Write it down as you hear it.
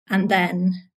And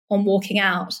then on walking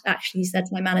out, actually said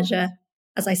to my manager,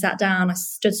 as I sat down, I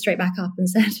stood straight back up and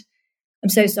said, I'm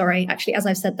so sorry. Actually, as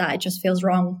I've said that, it just feels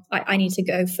wrong. I need to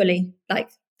go fully. Like,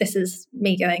 this is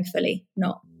me going fully,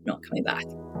 not coming back.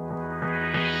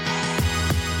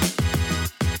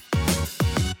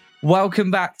 Welcome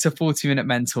back to 40-Minute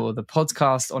Mentor, the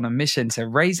podcast on a mission to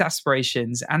raise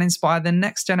aspirations and inspire the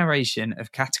next generation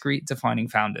of category-defining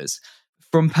founders.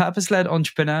 From purpose-led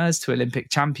entrepreneurs to Olympic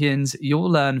champions, you'll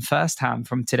learn firsthand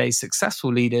from today's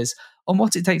successful leaders on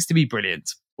what it takes to be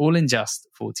brilliant, all in just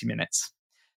 40 minutes.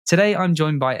 Today, I'm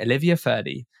joined by Olivia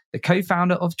Ferdi, the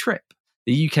co-founder of Trip,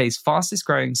 the UK's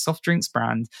fastest-growing soft drinks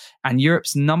brand and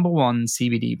Europe's #1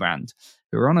 CBD brand,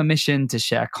 who are on a mission to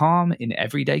share calm in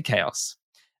everyday chaos.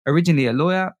 Originally a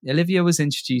lawyer, Olivia was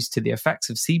introduced to the effects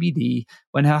of CBD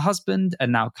when her husband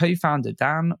and now co-founder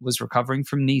Dan was recovering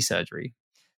from knee surgery.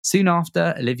 Soon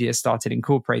after, Olivia started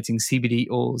incorporating CBD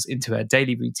oils into her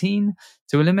daily routine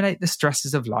to eliminate the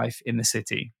stresses of life in the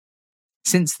city.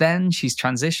 Since then, she's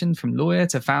transitioned from lawyer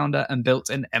to founder and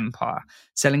built an empire,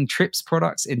 selling Trip's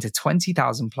products into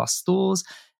 20,000 plus stores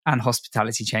and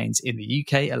hospitality chains in the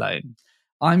UK alone.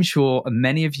 I'm sure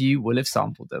many of you will have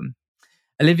sampled them.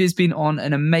 Olivia's been on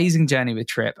an amazing journey with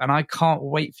Trip, and I can't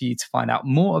wait for you to find out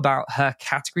more about her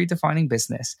category-defining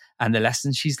business and the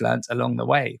lessons she's learnt along the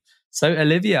way. So,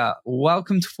 Olivia,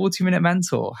 welcome to 40-Minute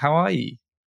Mentor. How are you?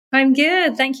 I'm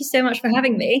good. Thank you so much for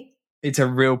having me. It's a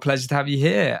real pleasure to have you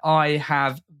here. I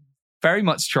have very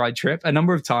much tried Trip a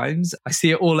number of times. I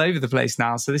see it all over the place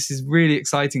now. So this is really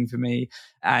exciting for me.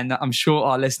 And I'm sure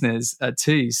our listeners are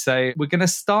too. So we're going to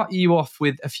start you off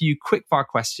with a few quickfire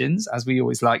questions, as we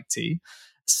always like to.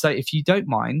 So if you don't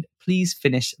mind, please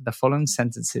finish the following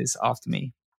sentences after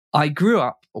me. I grew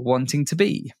up wanting to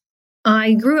be.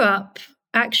 I grew up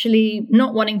actually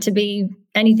not wanting to be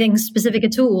anything specific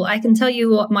at all. I can tell you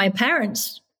what my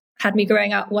parents had me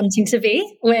growing up wanting to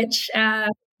be, which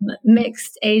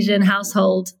mixed Asian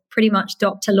household, pretty much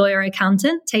doctor, lawyer,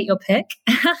 accountant, take your pick.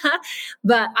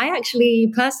 But I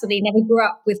actually personally never grew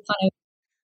up with kind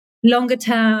of longer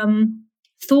term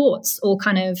thoughts or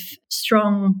kind of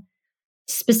strong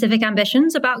specific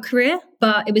ambitions about career.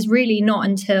 But it was really not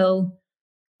until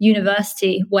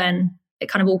university when it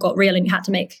kind of all got real and you had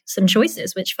to make some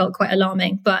choices, which felt quite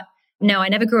alarming. But no, I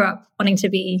never grew up wanting to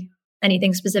be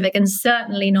anything specific, and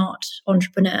certainly not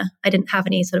entrepreneur. I didn't have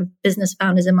any sort of business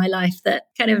founders in my life that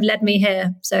kind of led me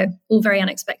here. So all very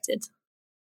unexpected.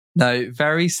 No,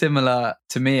 very similar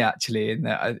to me, actually, in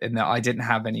that I didn't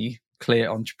have any clear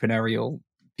entrepreneurial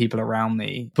people around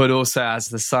me. But also as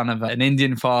the son of an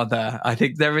Indian father, I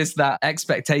think there is that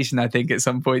expectation, I think, at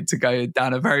some point to go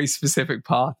down a very specific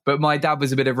path. But my dad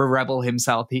was a bit of a rebel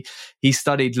himself. He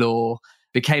studied law,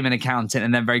 became an accountant,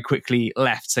 and then very quickly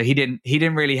left. So he didn't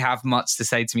really have much to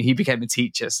say to me. He became a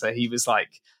teacher. So he was like,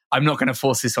 I'm not going to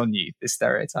force this on you, this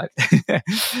stereotype.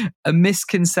 A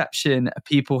misconception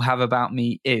people have about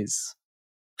me is?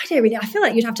 I feel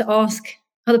like you'd have to ask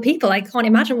other people. I can't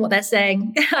imagine what they're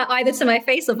saying, either to my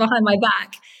face or behind my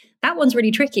back. That one's really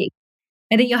tricky.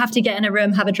 I think you'll have to get in a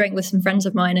room, have a drink with some friends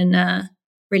of mine and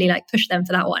really like push them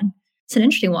for that one. It's an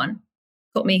interesting one.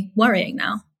 Got me worrying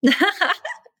now.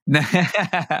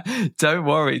 Don't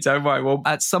worry. Well,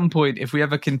 at some point, if we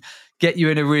ever can get you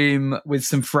in a room with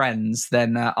some friends,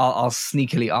 then I'll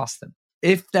sneakily ask them.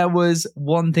 If there was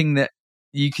one thing that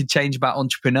you could change about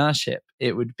entrepreneurship,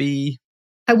 it would be?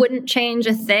 I wouldn't change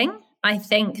a thing. I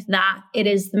think that it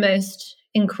is the most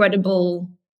incredible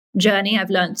journey.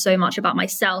 I've learned so much about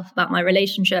myself, about my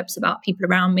relationships, about people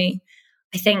around me.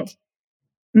 I think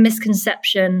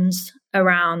misconceptions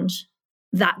around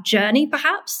that journey,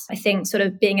 perhaps. I think sort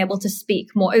of being able to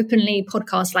speak more openly,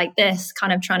 podcasts like this,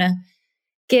 kind of trying to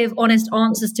give honest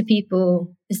answers to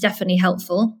people is definitely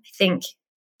helpful. I think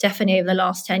definitely over the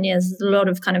last 10 years, there's a lot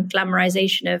of kind of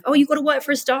glamorization of, oh, you've got to work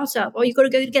for a startup, or you've got to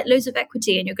go get loads of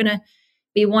equity and you're going to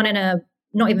be one in a,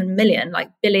 not even million, like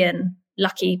billion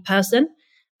lucky person.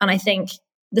 And I think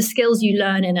the skills you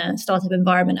learn in a startup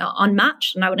environment are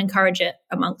unmatched. And I would encourage it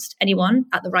amongst anyone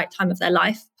at the right time of their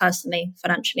life, personally,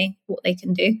 financially, what they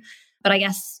can do. But I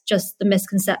guess just the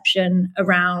misconception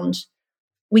around,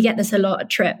 we get this a lot at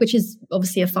Trip, which is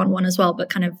obviously a fun one as well, but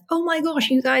kind of, oh my gosh,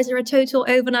 you guys are a total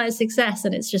overnight success.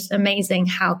 And it's just amazing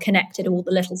how connected all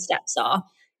the little steps are.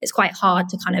 It's quite hard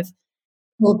to kind of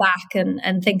pull back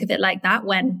and think of it like that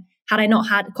when, had I not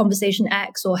had conversation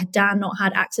X or had Dan not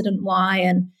had accident Y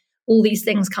and all these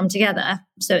things come together.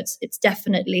 So it's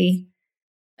definitely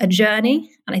a journey.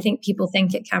 And I think people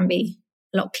think it can be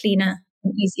a lot cleaner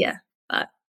and easier. But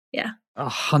yeah.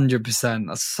 100%.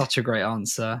 That's such a great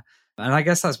answer. And I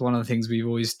guess that's one of the things we've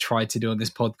always tried to do on this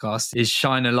podcast is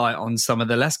shine a light on some of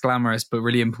the less glamorous but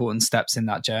really important steps in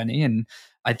that journey. And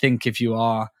I think if you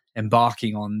are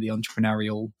embarking on the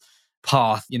entrepreneurial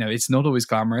path, it's not always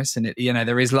glamorous, and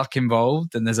there is luck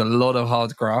involved and there's a lot of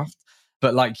hard graft.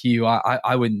 But like you,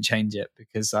 I wouldn't change it,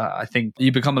 because I think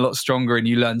you become a lot stronger and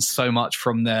you learn so much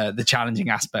from the challenging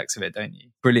aspects of it, don't you?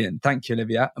 Brilliant. Thank you,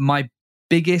 Olivia. My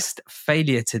biggest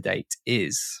failure to date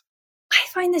is... I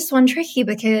find this one tricky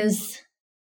because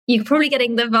you're probably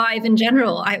getting the vibe in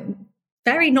general. I'm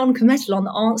very non-committal on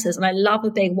the answers, and I love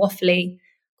a big waffly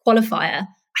qualifier.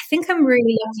 I think I'm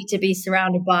really lucky to be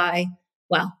surrounded by,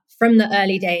 well, from the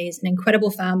early days, an incredible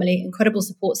family, incredible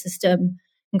support system,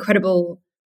 incredible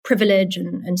privilege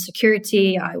and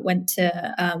security. I went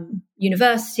to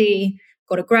university,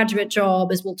 got a graduate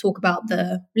job, as we'll talk about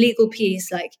the legal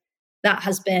piece. Like, that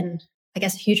has been, I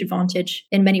guess, a huge advantage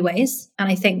in many ways. And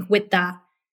I think with that,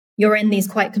 you're in these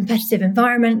quite competitive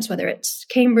environments, whether it's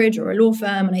Cambridge or a law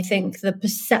firm. And I think the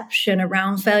perception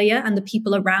around failure and the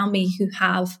people around me who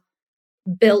have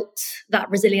built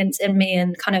that resilience in me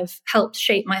and kind of helped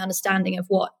shape my understanding of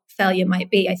what failure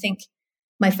might be. I think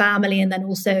my family, and then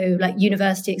also like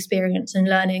university experience and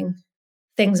learning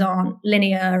things aren't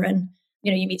linear. And,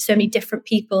 you meet so many different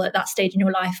people at that stage in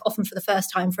your life. Often for the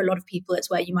first time, for a lot of people, it's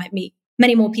where you might meet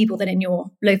many more people than in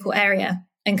your local area,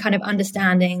 and kind of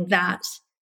understanding that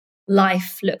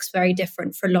life looks very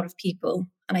different for a lot of people.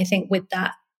 And I think with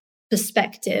that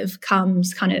perspective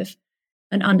comes kind of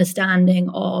an understanding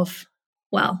of,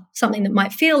 well, something that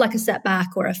might feel like a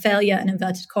setback or a failure, in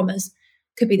inverted commas,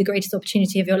 could be the greatest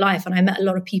opportunity of your life. And I met a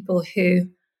lot of people who,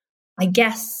 I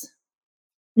guess,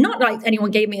 not like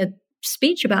anyone gave me a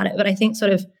speech about it, but I think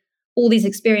sort of all these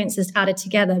experiences added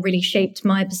together really shaped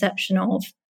my perception of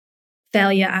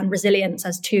failure and resilience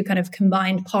as two kind of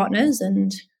combined partners,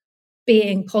 and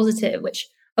being positive, which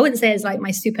I wouldn't say is like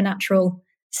my supernatural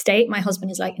state. My husband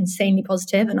is like insanely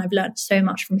positive, and I've learned so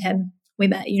much from him. We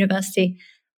met at university.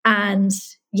 And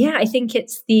yeah, I think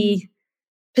it's the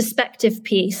perspective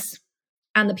piece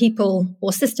and the people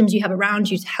or systems you have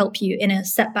around you to help you in a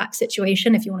setback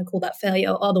situation, if you want to call that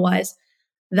failure or otherwise,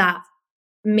 that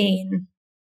mean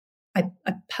I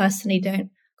personally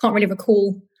can't really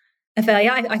recall a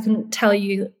failure. I can tell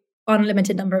you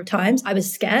unlimited number of times I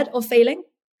was scared of failing,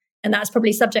 and that's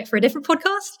probably subject for a different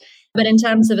podcast. But in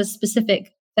terms of a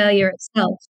specific failure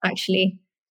itself, actually,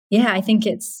 yeah, I think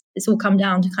it's all come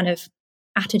down to kind of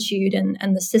attitude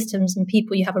and the systems and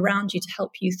people you have around you to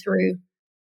help you through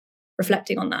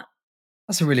reflecting on that.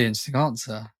 That's a really interesting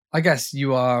answer. I guess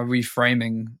you are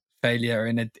reframing failure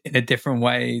in a different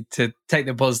way to take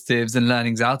the positives and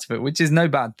learnings out of it, which is no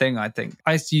bad thing, I think.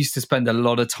 I used to spend a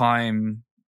lot of time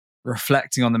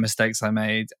reflecting on the mistakes I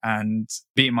made and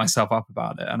beating myself up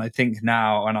about it. And I think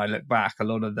now, when I look back, a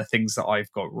lot of the things that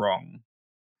I've got wrong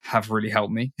have really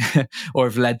helped me or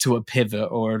have led to a pivot,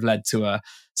 or have led to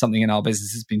something in our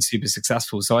business that's been super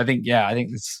successful. So I think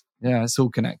it's all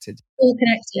connected. All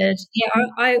connected. Yeah,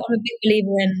 I'm a big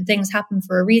believer in things happen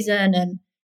for a reason, and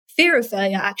fear of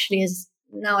failure actually is,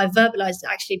 now I've verbalized it,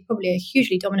 actually probably a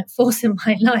hugely dominant force in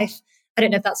my life. I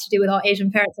don't know if that's to do with our Asian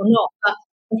parents or not, but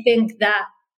I think that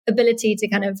ability to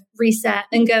kind of reset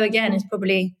and go again is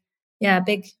probably,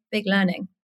 big learning.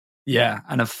 Yeah,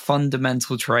 and a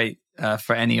fundamental trait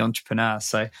for any entrepreneur.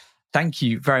 So thank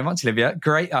you very much, Olivia.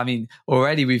 Great. I mean,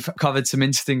 already we've covered some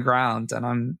interesting ground, and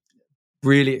I'm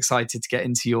really excited to get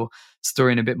into your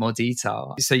story in a bit more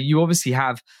detail. So you obviously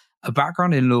have a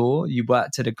background in law. You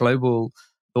worked at a global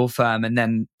law firm and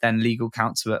then legal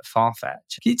counsel at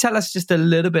Farfetch. Can you tell us just a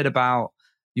little bit about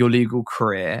your legal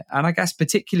career, and I guess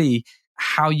particularly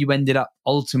how you ended up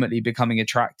ultimately becoming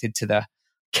attracted to the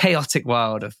chaotic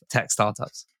world of tech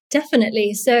startups?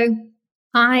 Definitely. So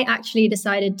I actually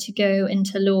decided to go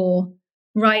into law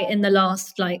right in the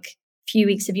last few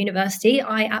weeks of university.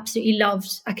 I absolutely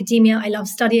loved academia. I loved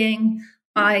studying.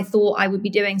 I thought I would be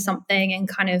doing something in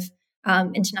kind of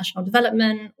international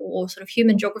development or sort of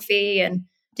human geography, and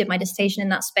did my dissertation in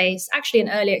that space. Actually, an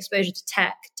early exposure to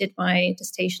tech, did my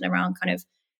dissertation around kind of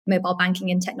mobile banking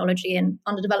and technology in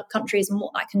underdeveloped countries and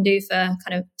what that can do for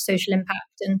kind of social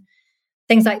impact and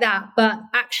things like that. But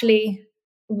actually,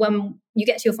 when you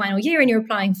get to your final year and you're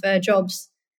applying for jobs,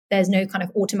 there's no kind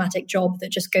of automatic job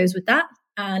that just goes with that.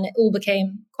 And it all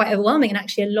became quite overwhelming. And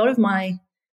actually, a lot of my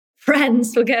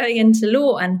friends were going into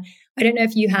law. And I don't know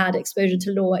if you had exposure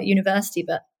to law at university,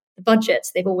 but the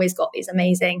budgets, they've always got these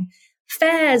amazing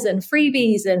fairs and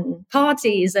freebies and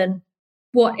parties. And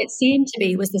what it seemed to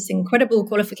be was this incredible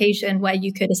qualification where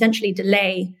you could essentially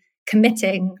delay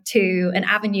committing to an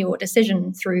avenue or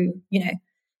decision through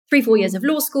 3-4 years of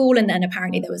law school. And then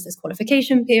apparently there was this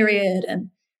qualification period. And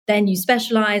then you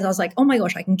specialize. I was like, oh my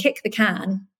gosh, I can kick the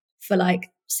can for like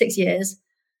 6 years.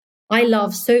 I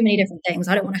love so many different things.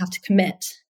 I don't want to have to commit.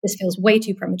 This feels way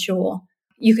too premature.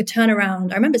 You could turn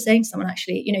around. I remember saying to someone,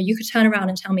 actually, you could turn around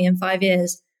and tell me in 5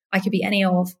 years, I could be any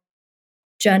of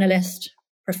journalist,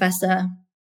 professor,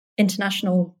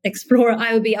 international explorer.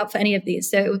 I would be up for any of these.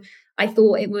 So I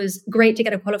thought it was great to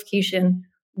get a qualification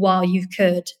while you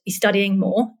could be studying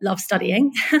more, love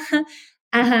studying.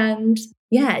 And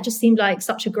yeah, it just seemed like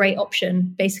such a great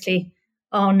option, basically,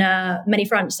 on many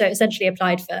fronts. So essentially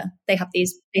they have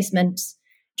these placements,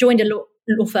 joined a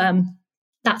law firm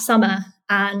that summer.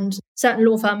 And certain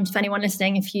law firms, for anyone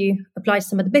listening, if you apply to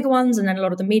some of the bigger ones and then a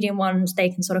lot of the medium ones, they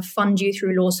can sort of fund you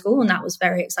through law school. And that was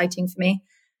very exciting for me.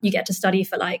 You get to study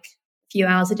for like a few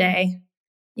hours a day.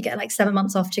 You get like 7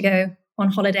 months off to go on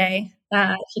holiday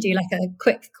if you do like a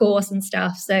quick course and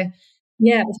stuff. So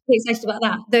yeah, I was pretty excited about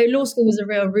that. Though law school was a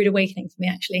real rude awakening for me,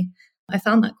 actually. I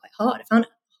found that quite hard. I found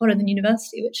it harder than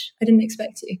university, which I didn't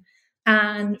expect to.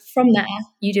 And from there,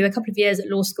 you do a couple of years at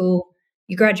law school.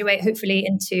 You graduate hopefully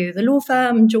into the law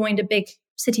firm, joined a big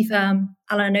city firm,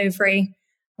 Allen & Overy,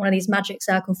 one of these magic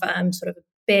circle firms, sort of a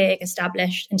big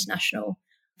established international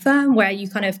firm where you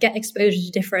kind of get exposure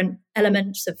to different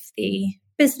elements of the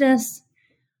business.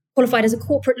 Qualified as a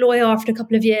corporate lawyer after a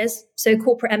couple of years. So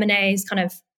corporate M&A is kind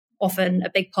of often a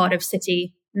big part of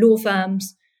city law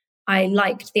firms. I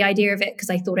liked the idea of it because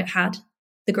I thought it had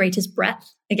the greatest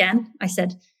breadth. Again, I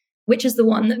said, which is the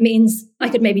one that means I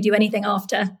could maybe do anything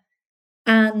after.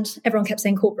 And everyone kept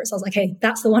saying corporate. So I was like, hey,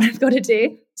 that's the one I've got to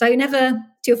do. So I never,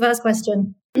 to your first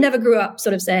question, never grew up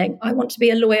sort of saying, I want to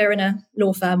be a lawyer in a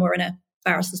law firm or in a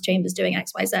barrister's chambers doing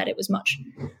X, Y, Z. It was much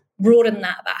broader than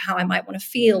that about how I might want to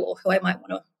feel or who I might want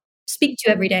to speak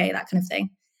to every day, that kind of thing.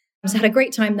 So I had a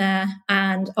great time there.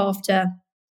 And after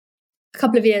a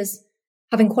couple of years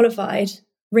having qualified,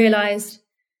 realized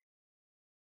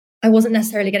I wasn't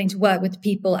necessarily getting to work with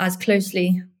people as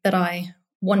closely that I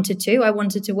wanted to. I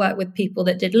wanted to work with people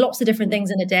that did lots of different things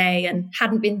in a day and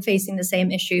hadn't been facing the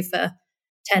same issue for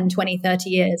 10, 20, 30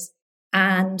 years.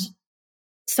 And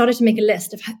started to make a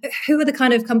list of who are the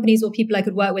kind of companies or people I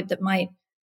could work with that might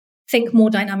think more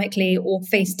dynamically or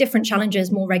face different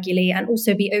challenges more regularly and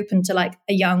also be open to like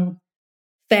a young,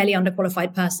 fairly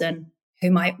underqualified person who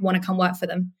might want to come work for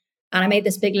them. And I made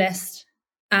this big list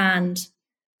and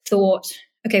thought,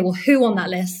 okay, well, who on that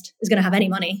list is going to have any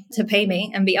money to pay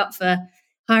me and be up for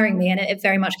hiring me? And it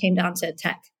very much came down to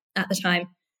tech at the time,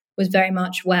 was very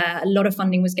much where a lot of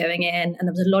funding was going in and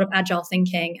there was a lot of agile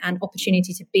thinking and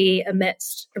opportunity to be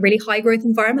amidst a really high growth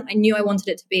environment. I knew I wanted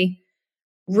it to be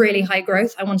really high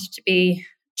growth. I wanted to be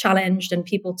challenged and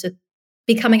people to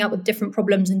be coming up with different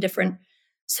problems and different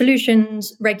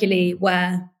solutions regularly,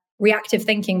 where reactive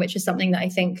thinking, which is something that I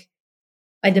think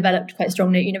I developed quite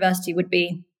strongly at university, would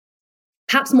be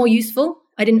perhaps more useful.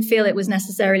 I didn't feel it was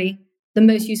necessarily the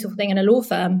most useful thing in a law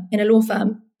firm.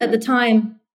 At the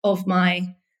time of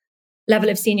my level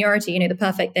of seniority, the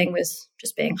perfect thing was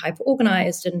just being hyper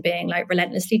organized and being like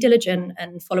relentlessly diligent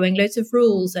and following loads of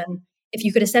rules. And if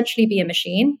you could essentially be a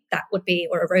machine, that would be,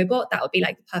 or a robot, that would be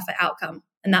like the perfect outcome.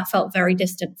 And that felt very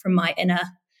distant from my inner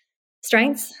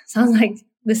strengths. Sounds like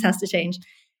this has to change.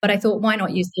 But I thought, why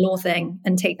not use the law thing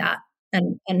and take that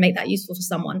and make that useful for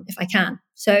someone if I can?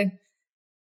 So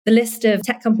the list of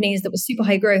tech companies that was super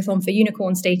high growth on for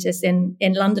unicorn status in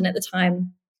London at the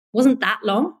time wasn't that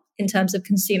long in terms of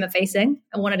consumer facing.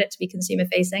 I wanted it to be consumer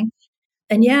facing.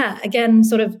 And yeah, again,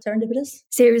 sort of serendipitous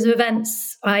series of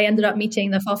events. I ended up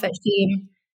meeting the Farfetch team,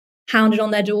 hounded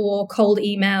on their door, cold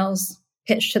emails,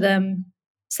 pitched to them,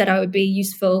 said I would be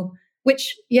useful,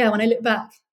 which, yeah, when I look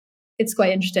back, it's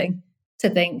quite interesting to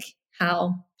think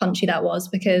how punchy that was,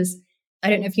 because I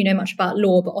don't know if you know much about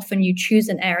law, but often you choose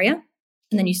an area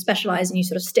and then you specialize and you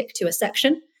sort of stick to a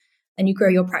section and you grow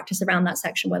your practice around that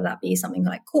section, whether that be something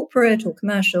like corporate or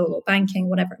commercial or banking,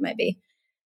 whatever it might be.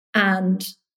 And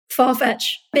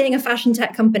Farfetch, being a fashion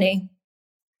tech company,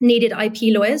 needed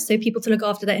IP lawyers, so people to look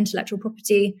after their intellectual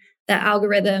property, their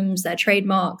algorithms, their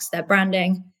trademarks, their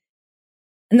branding.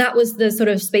 And that was the sort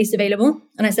of space available.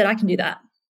 And I said, I can do that.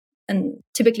 And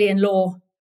typically in law,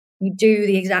 you do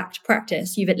the exact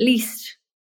practice. You've at least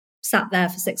sat there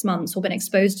for 6 months or been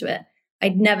exposed to it.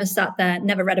 I'd never sat there,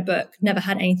 never read a book, never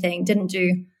had anything, didn't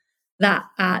do that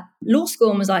at law school,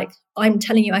 and was like, I'm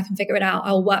telling you, I can figure it out.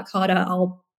 I'll work harder.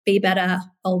 I'll be better.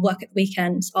 I'll work at the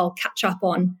weekends. I'll catch up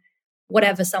on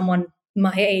whatever someone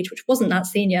my age, which wasn't that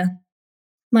senior,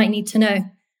 might need to know. And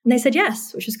they said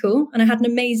yes, which was cool. And I had an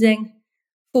amazing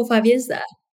 4 or 5 years there.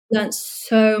 Learned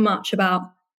so much about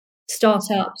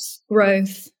startups,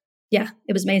 growth, yeah,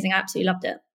 it was amazing. I absolutely loved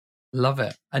it. Love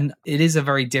it. And it is a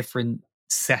very different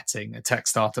setting, a tech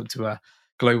startup to a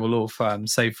global law firm.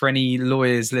 So for any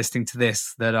lawyers listening to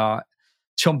this that are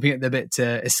chomping at the bit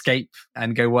to escape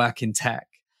and go work in tech,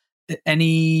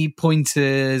 any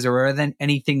pointers or are there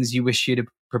any things you wish you'd have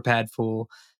prepared for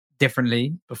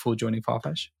differently before joining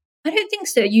Farfetch? I don't think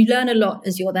so. You learn a lot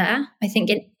as you're there. I think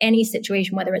in any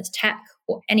situation, whether it's tech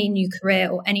or any new career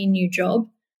or any new job,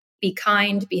 be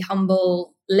kind, be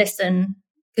humble, listen.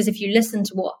 Because if you listen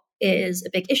to what is a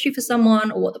big issue for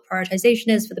someone or what the prioritization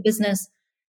is for the business,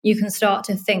 you can start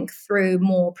to think through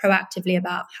more proactively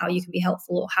about how you can be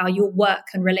helpful or how your work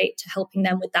can relate to helping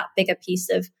them with that bigger piece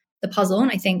of the puzzle.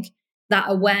 And I think that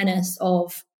awareness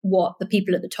of what the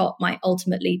people at the top might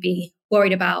ultimately be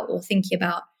worried about or thinking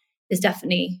about is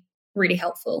definitely really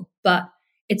helpful, but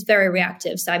it's very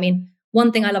reactive. So, I mean,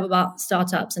 one thing I love about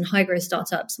startups and high growth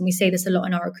startups, and we say this a lot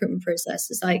in our recruitment process,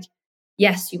 is like,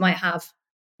 yes, you might have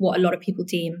what a lot of people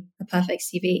deem a perfect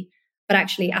CV, but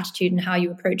actually attitude and how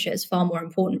you approach it is far more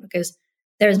important, because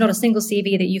there is not a single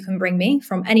CV that you can bring me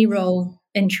from any role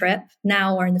in Trip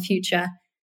now or in the future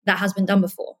that has been done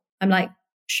before. I'm like,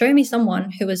 show me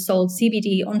someone who has sold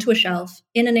CBD onto a shelf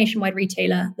in a nationwide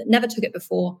retailer that never took it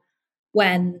before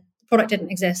when the product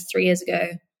didn't exist 3 years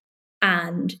ago,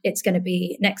 and it's going to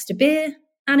be next to beer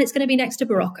and it's going to be next to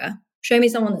Barocca. Show me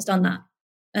someone that's done that,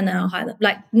 and then I'll hire them.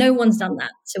 Like, no one's done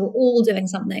that. So we're all doing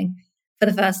something for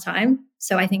the first time.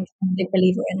 So I think I'm a big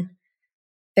believer in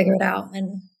figure it out,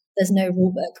 and there's no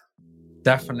rule book.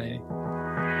 Definitely.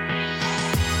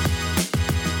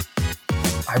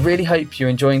 I really hope you're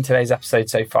enjoying today's episode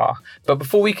so far. But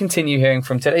before we continue hearing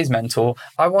from today's mentor,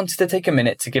 I wanted to take a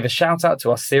minute to give a shout out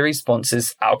to our series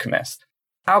sponsors, Alchemist.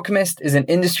 Alchemist is an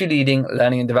industry-leading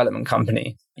learning and development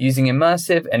company using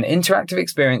immersive and interactive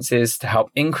experiences to help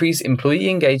increase employee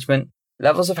engagement,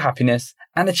 levels of happiness,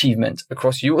 and achievement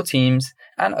across your teams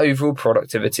and overall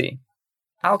productivity.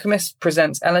 Alchemist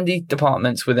presents L&D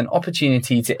departments with an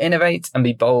opportunity to innovate and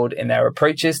be bold in their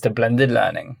approaches to blended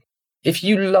learning. If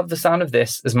you love the sound of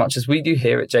this as much as we do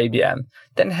here at JBM,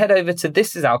 then head over to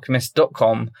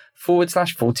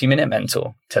thisisalchemist.com/40-minute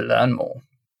mentor to learn more.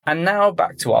 And now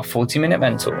back to our 40-minute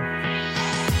mentor.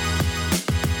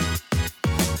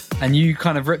 And you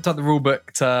kind of ripped up the rule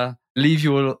book to leave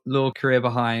your law career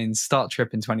behind, start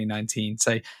Trip in 2019.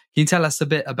 So can you tell us a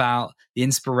bit about the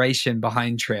inspiration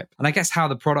behind Trip and I guess how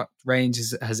the product range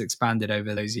has expanded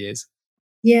over those years?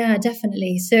 Yeah,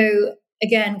 definitely. So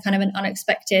again, kind of an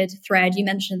unexpected thread. You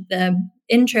mentioned the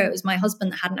intro. It was my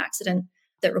husband that had an accident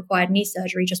that required knee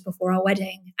surgery just before our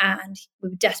wedding. And we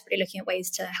were desperately looking at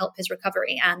ways to help his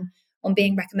recovery. And on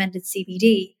being recommended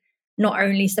CBD, not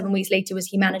only 7 weeks later was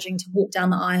he managing to walk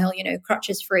down the aisle,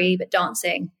 crutches free, but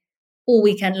dancing all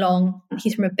weekend long.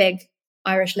 He's from a big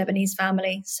Irish Lebanese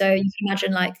family. So you can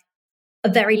imagine like a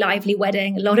very lively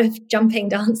wedding, a lot of jumping,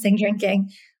 dancing, drinking,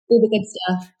 all the good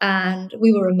stuff. And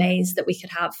we were amazed that we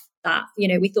could have that.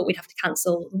 We thought we'd have to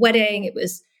cancel the wedding. It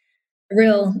was a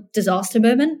real disaster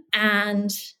moment.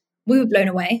 And we were blown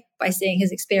away by seeing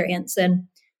his experience. And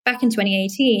back in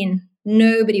 2018,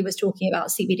 nobody was talking about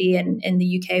CBD in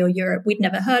the UK or Europe. We'd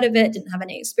never heard of it, didn't have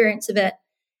any experience of it.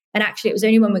 And actually, it was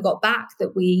only when we got back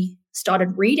that we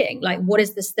started reading, like, what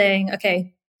is this thing?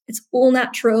 Okay, it's all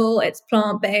natural, it's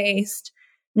plant-based,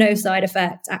 no side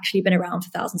effects, actually been around for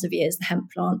thousands of years, the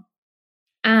hemp plant.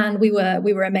 And we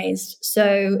were amazed.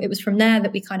 So it was from there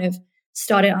that we kind of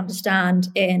started to understand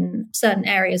in certain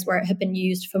areas where it had been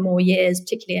used for more years,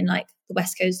 particularly in like the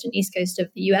West Coast and East Coast of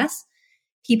the US,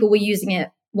 people were using it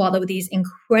while there were these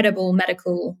incredible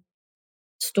medical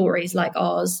stories like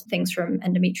ours, things from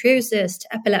endometriosis to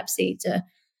epilepsy to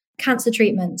cancer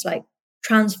treatments, like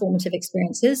transformative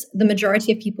experiences. The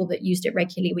majority of people that used it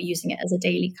regularly were using it as a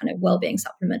daily kind of well-being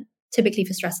supplement, typically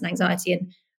for stress and anxiety.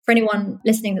 And for anyone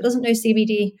listening that doesn't know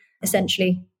CBD,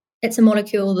 essentially, it's a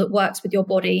molecule that works with your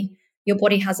body. Your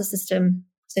body has a system.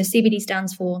 So CBD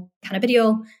stands for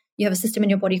cannabidiol. You have a system in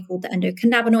your body called the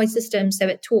endocannabinoid system. So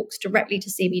it talks directly to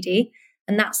CBD.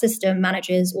 And that system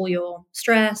manages all your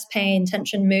stress, pain,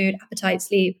 tension, mood, appetite,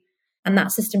 sleep. And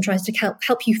that system tries to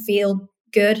help you feel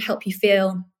good, help you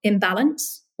feel in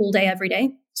balance all day, every day.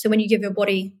 So when you give your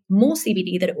body more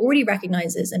CBD that it already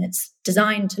recognizes and it's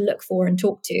designed to look for and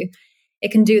talk to,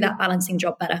 it can do that balancing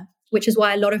job better, which is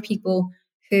why a lot of people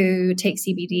who take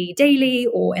CBD daily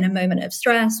or in a moment of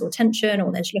stress or tension,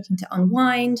 or they're just looking to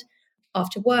unwind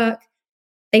after work,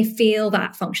 they feel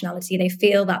that functionality, they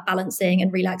feel that balancing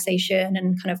and relaxation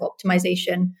and kind of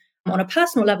optimization on a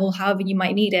personal level, however you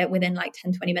might need it within like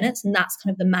 10, 20 minutes. And that's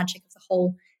kind of the magic of the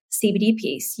whole CBD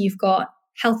piece. You've got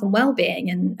health and well-being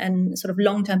and sort of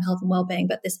long-term health and well-being,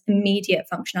 but this immediate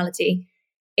functionality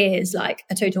is like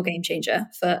a total game changer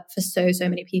for so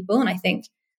many people. And I think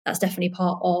that's definitely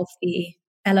part of the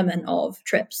element of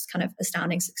Trip's kind of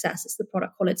astounding success. It's the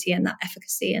product quality and that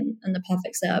efficacy and the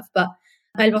perfect serve. But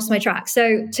I lost my track.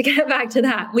 So to get back to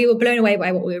that, we were blown away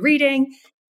by what we were reading.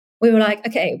 We were like,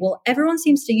 okay, well, everyone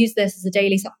seems to use this as a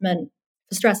daily supplement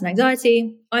for stress and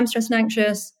anxiety. I'm stressed and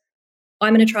anxious.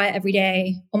 I'm going to try it every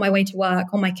day on my way to work,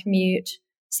 on my commute,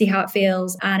 see how it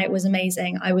feels. And it was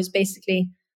amazing. I was basically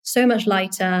so much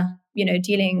lighter,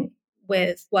 dealing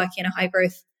with working in a high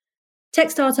growth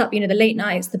tech startup, the late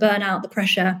nights, the burnout, the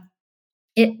pressure.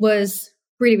 It was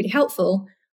really, really helpful.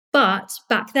 But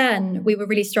back then we were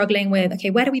really struggling with,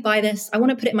 okay, where do we buy this? I want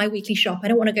to put it in my weekly shop. I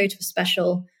don't want to go to a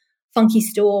special funky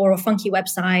store or funky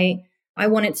website. I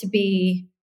want it to be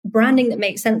branding that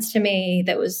makes sense to me.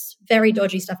 There was very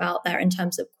dodgy stuff out there in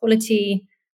terms of quality,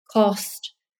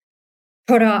 cost,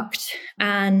 product,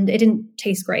 and it didn't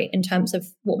taste great in terms of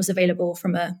what was available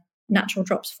from a natural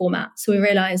drops format. So we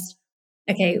realized,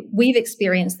 okay, we've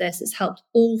experienced this. It's helped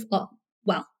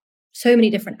so many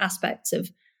different aspects of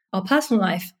our personal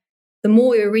life. The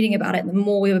more we were reading about it, the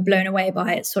more we were blown away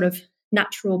by its sort of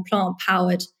natural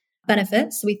plant-powered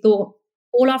benefits. So we thought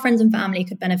all our friends and family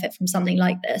could benefit from something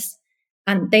like this.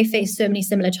 And they face so many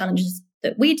similar challenges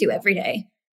that we do every day.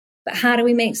 But how do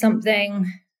we make something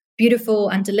beautiful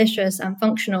and delicious and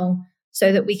functional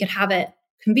so that we could have it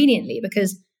conveniently?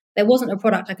 Because there wasn't a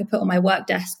product I could put on my work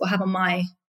desk or have in my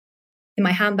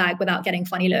handbag without getting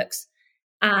funny looks.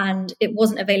 And it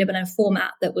wasn't available in a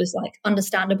format that was like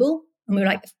understandable. And we were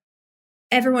like, if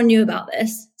everyone knew about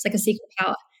this, it's like a secret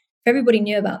power. If everybody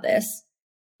knew about this,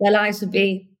 their lives would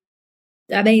be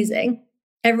amazing.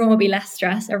 Everyone would be less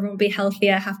stressed. Everyone would be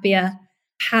healthier, happier.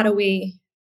 How do we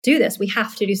do this? We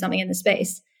have to do something in the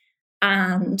space.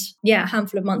 And a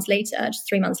handful of months later, just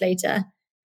 3 months later,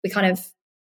 we kind of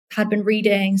had been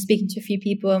reading, speaking to a few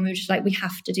people, and we were just like, we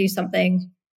have to do something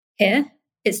here.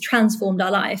 It's transformed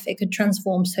our life. It could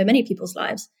transform so many people's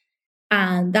lives.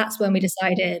 And that's when we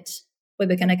decided we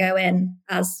were going to go in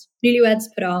as newlyweds,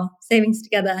 put our savings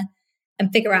together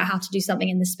and figure out how to do something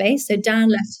in this space. So Dan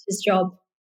left his job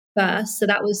first. So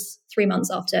that was 4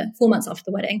 months after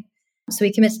the wedding. So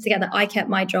we committed together. I kept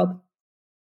my job,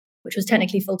 which was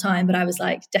technically full time, but I was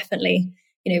like, definitely,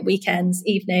 weekends,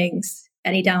 evenings,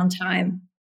 any downtime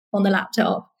on the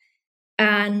laptop.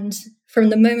 And from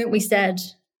the moment we said,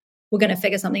 we're going to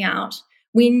figure something out,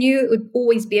 we knew it would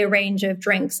always be a range of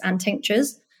drinks and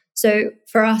tinctures. So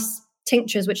for us,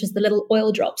 tinctures, which is the little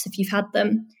oil drops, if you've had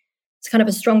them, it's kind of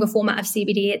a stronger format of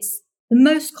CBD. It's the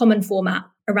most common format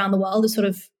around the world. It's sort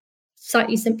of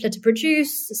slightly simpler to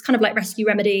produce. It's kind of like Rescue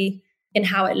Remedy in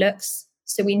how it looks.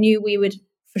 So we knew we would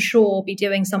for sure be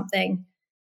doing something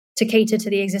to cater to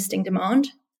the existing demand.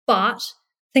 But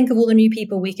think of all the new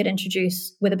people we could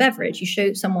introduce with a beverage. You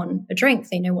show someone a drink,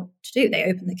 they know what to do. They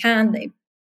open the can, they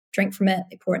drink from it,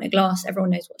 they pour it in a glass,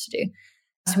 everyone knows what to do.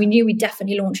 So we knew we'd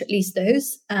definitely launch at least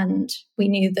those. And we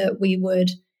knew that we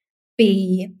would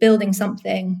be building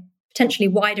something potentially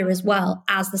wider as well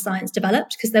as the science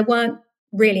developed, because there weren't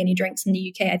really any drinks in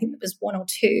the UK. I think there was 1 or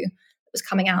 2 that was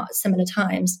coming out at similar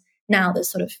times. Now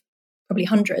there's sort of probably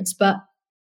hundreds, but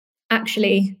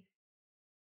actually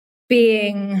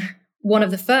being one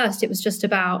of the first, it was just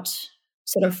about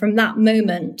sort of from that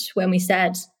moment when we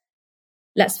said,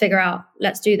 let's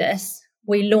do this.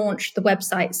 We launched the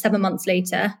website 7 months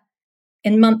later.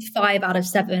 In month 5 out of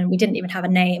 7, we didn't even have a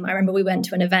name. I remember we went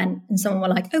to an event and someone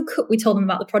were like, oh, cool. We told them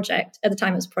about the project. At the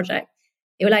time it was a project.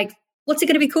 They were like, what's it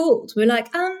going to be called? We were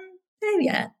like, no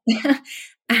yet.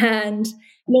 And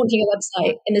launching a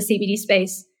website in the CBD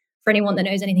space, for anyone that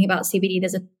knows anything about CBD,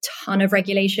 there's a ton of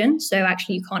regulation. So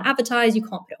actually you can't advertise, you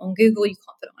can't put it on Google, you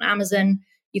can't put it on Amazon,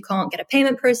 you can't get a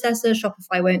payment processor,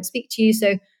 Shopify won't speak to you.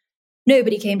 So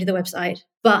nobody came to the website.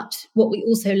 But what we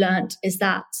also learned is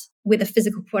that with a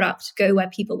physical product, go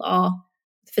where people are.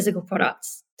 Physical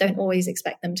products, don't always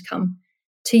expect them to come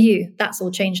to you. That's all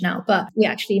changed now. But we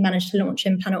actually managed to launch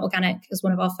in Planet Organic as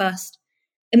one of our first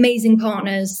amazing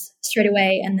partners straight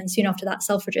away. And then soon after that,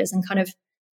 Selfridges. And kind of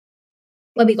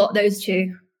when we got those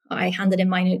 2, I handed in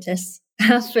my notice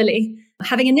fully.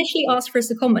 Having initially asked for a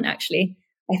secondment, actually,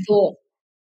 I thought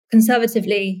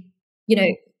conservatively,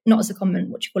 not a secondment,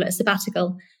 what you call it, a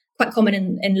sabbatical, quite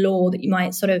common in law that you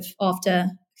might sort of, after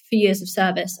a few years of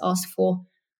service, ask for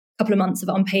a couple of months of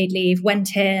unpaid leave,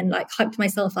 went in, like hyped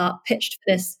myself up, pitched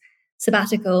for this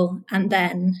sabbatical. And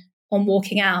then on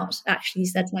walking out, actually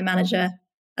said to my manager,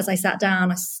 as I sat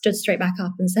down, I stood straight back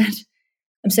up and said,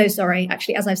 I'm so sorry.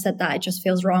 Actually, as I've said that, it just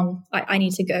feels wrong. I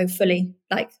need to go fully.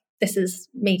 Like, this is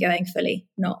me going fully,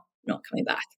 not coming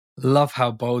back. Love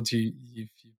how bold you've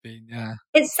been. Yeah.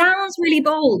 It sounds really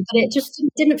bold, but it just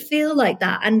didn't feel like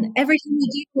that. And every time I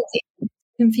do it,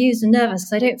 confused and nervous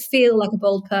because I don't feel like a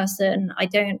bold person.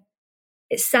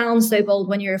 It sounds so bold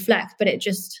when you reflect, but it's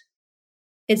just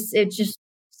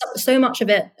so much of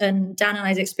it. And Dan and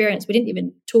I's experience, we didn't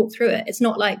even talk through it. It's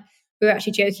not like we were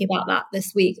actually joking about that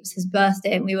this week. It was his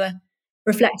birthday and we were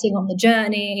reflecting on the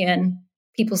journey and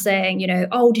people saying,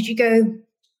 oh, did you go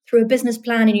through a business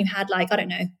plan and you had like, I don't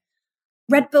know,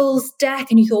 Red Bull's deck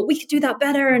and you thought we could do that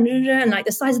better and like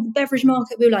the size of the beverage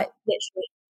market. We were like, literally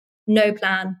no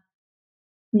plan,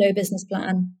 no business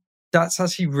plan. That's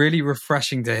actually really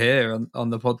refreshing to hear on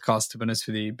the podcast, to be honest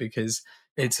with you, because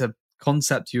it's a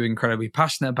concept you're incredibly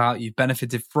passionate about, you've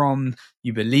benefited from,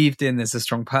 you believed in, there's a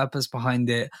strong purpose behind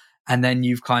it. And then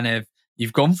you've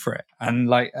gone for it. And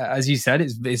like, as you said,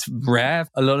 it's rare.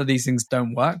 A lot of these things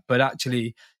don't work, but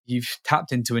actually you've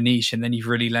tapped into a niche and then you've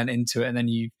really lent into it. And then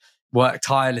you've worked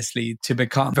tirelessly to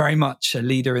become very much a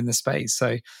leader in the space.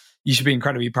 So you should be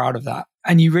incredibly proud of that.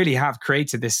 And you really have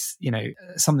created this,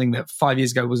 something that 5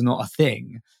 years ago was not a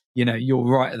thing. You're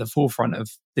right at the forefront of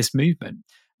this movement.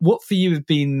 What for you have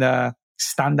been the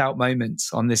standout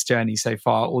moments on this journey so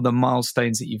far, or the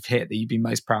milestones that you've hit that you've been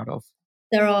most proud of?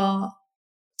 There are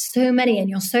so many, and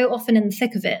you're so often in the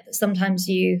thick of it that sometimes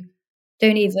you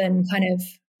don't even kind of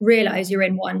realize you're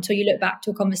in one until you look back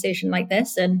to a conversation like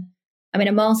this. And I mean,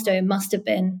 a milestone must have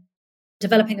been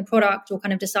developing the product or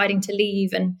kind of deciding to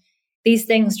leave. And these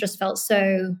things just felt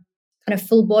so kind of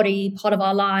full body part of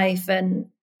our life. And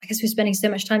I guess we're spending so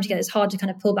much time together. It's hard to kind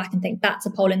of pull back and think that's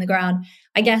a pole in the ground,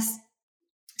 I guess.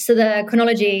 So the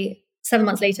chronology, 7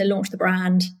 months later, launched the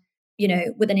brand.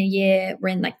 Within a year, we're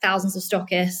in like thousands of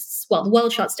stockists. Well, the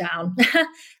world shuts down.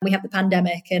 We have the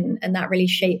pandemic and that really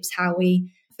shapes how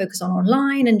we focus on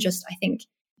online. And just, I think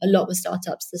a lot with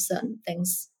startups, there's certain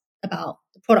things about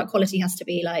the product quality has to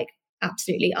be like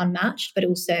absolutely unmatched, but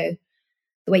also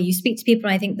the way you speak to people.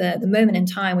 And I think the moment in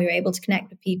time we were able to connect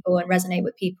with people and resonate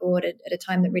with people at a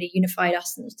time that really unified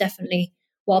us. And it was definitely,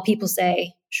 while people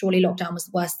say surely lockdown was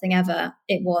the worst thing ever,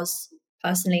 it was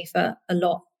personally for a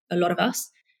lot of us.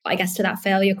 I guess to that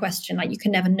failure question, like you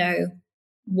can never know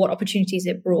what opportunities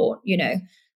it brought.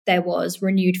 There was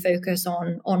renewed focus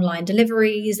on online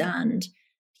deliveries and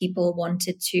people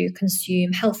wanted to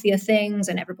consume healthier things,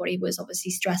 and everybody was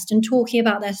obviously stressed and talking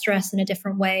about their stress in a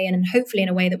different way and hopefully in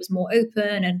a way that was more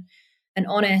open and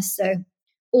honest. So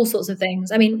all sorts of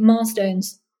things. I mean,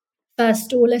 milestones, first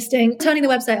store listing, turning the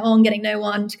website on, getting no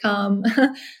one to come,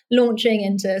 launching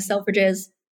into Selfridges.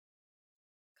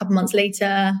 A couple months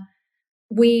later,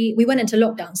 we went into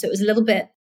lockdown. So it was a little bit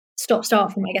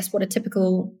stop-start from, I guess, what a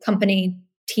typical company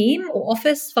team or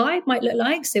office vibe might look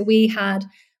like. So we had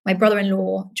my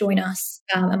brother-in-law join us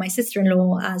and my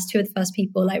sister-in-law as two of the first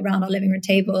people like round our living room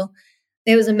table.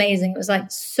 It was amazing. It was like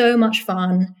so much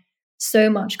fun, so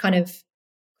much kind of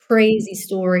crazy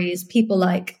stories. People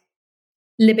like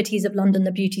Liberties of London,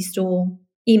 the beauty store,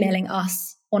 emailing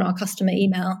us on our customer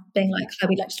email, being like, how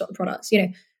we'd like to stock the products.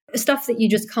 Stuff that you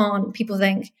just can't, people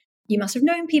think, you must have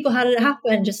known people, how did it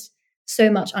happen? Just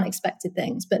so much unexpected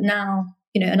things. But now,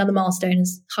 another milestone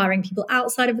is hiring people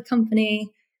outside of the company,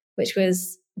 which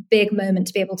was a big moment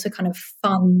to be able to kind of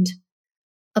fund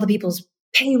other people's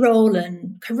payroll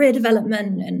and career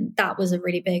development. And that was a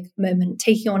really big moment.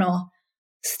 Taking on our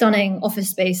stunning office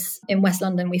space in West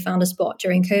London, we found a spot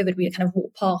during COVID. We kind of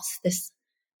walked past this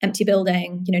empty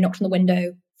building, knocked on the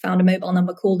window, found a mobile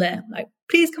number, called it, like,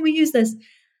 please, can we use this?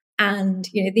 And,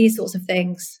 these sorts of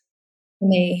things. For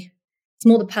me, it's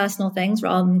more the personal things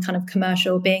rather than kind of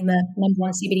commercial, being the number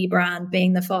one CBD brand,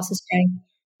 being the fastest growing.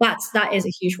 That is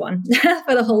a huge one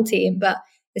for the whole team. But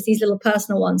it's these little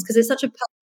personal ones because it's such a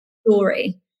personal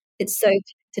story. It's so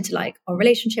connected to like our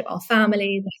relationship, our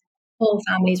family, the whole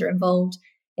families are involved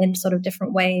in sort of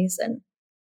different ways. And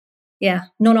yeah,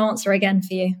 non-answer again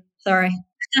for you. Sorry.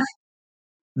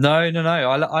 No.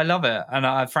 I love it.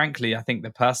 And frankly, I think the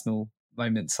personal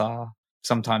moments are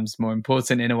sometimes more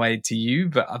important in a way to you,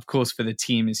 but of course for the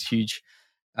team is huge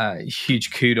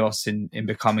kudos in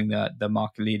becoming the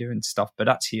market leader and stuff. But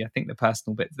actually I think the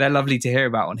personal bit, they're lovely to hear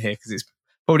about on here because it's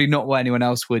probably not what anyone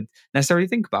else would necessarily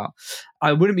think about.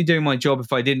 I wouldn't be doing my job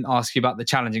if I didn't ask you about the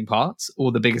challenging parts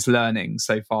or the biggest learning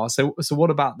so far. So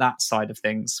what about that side of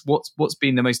things? What's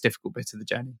been the most difficult bit of the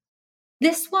journey?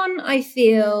 This one, I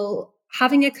feel,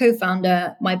 having a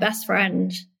co-founder, my best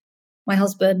friend, my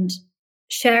husband,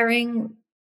 sharing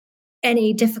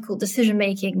any difficult decision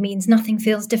making means nothing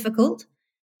feels difficult.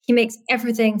 He makes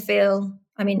everything feel,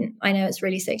 I mean, I know it's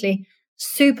really sickly,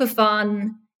 super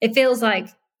fun. It feels like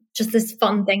just this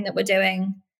fun thing that we're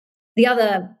doing. The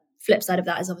other flip side of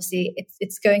that is obviously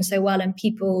it's going so well and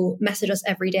people message us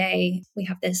every day. We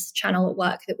have this channel at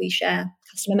work that we share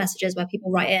customer messages where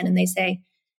people write in and they say,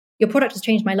 your product has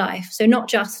changed my life. So not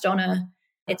just on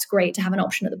it's great to have an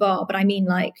option at the bar, but I mean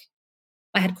like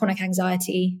I had chronic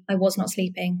anxiety. I was not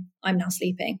sleeping. I'm now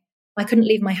sleeping. I couldn't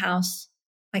leave my house.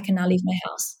 I can now leave my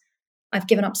house. I've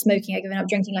given up smoking. I've given up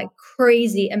drinking, like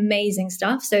crazy, amazing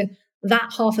stuff. So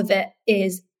that half of it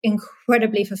is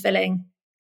incredibly fulfilling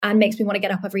and makes me want to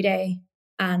get up every day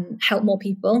and help more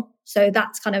people. So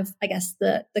that's kind of, I guess,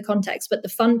 the context. But the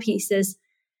fun piece is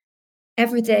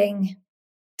everything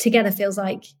together feels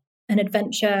like an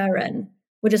adventure, and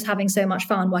we're just having so much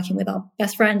fun working with our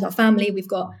best friends, our family. We've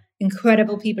got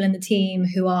incredible people in the team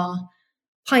who are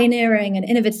pioneering and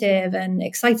innovative and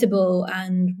excitable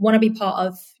and want to be part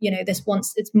of,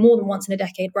 it's more than once in a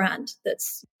decade brand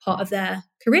that's part of their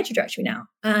career trajectory now.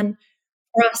 And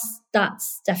for us,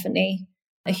 that's definitely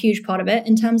a huge part of it.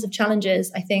 In terms of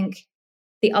challenges, I think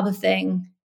the other thing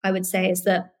I would say is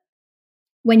that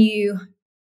when you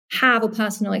have a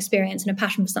personal experience and a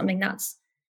passion for something, that's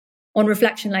on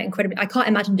reflection, like incredibly, I can't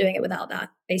imagine doing it without that,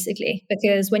 basically,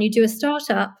 because when you do a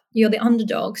startup, you're the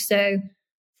underdog. So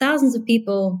thousands of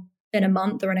people in a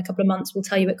month or in a couple of months will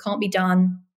tell you it can't be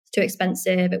done, it's too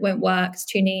expensive, it won't work, it's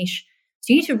too niche.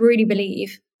 So you need to really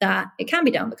believe that it can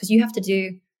be done, because you have to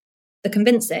do the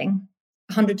convincing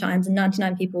 100 times and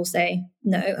 99 people will say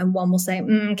no, and one will say,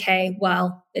 okay,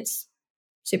 well, it's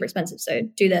super expensive, so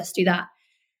do this, do that.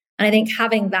 And I think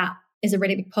having that is a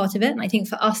really big part of it. And I think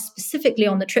for us specifically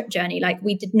on the trip journey, like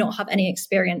we did not have any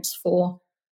experience for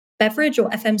beverage or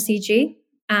FMCG.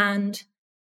 And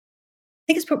I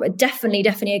think it's probably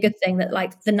definitely a good thing that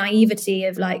like the naivety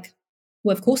of like,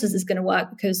 well, of course this is going to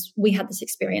work because we had this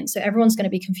experience. So everyone's going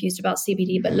to be confused about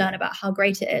CBD, but learn about how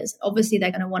great it is. Obviously, they're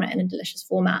going to want it in a delicious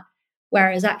format.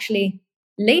 Whereas actually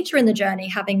later in the journey,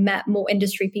 having met more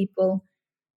industry people,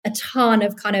 a ton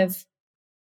of kind of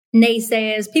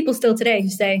naysayers, people still today who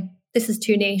say, this is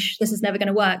too niche, this is never going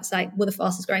to work. It's like, we're the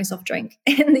fastest growing soft drink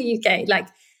in the UK. Like,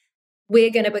 we're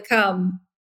going to become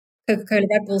Coca-Cola,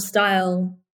 Red Bull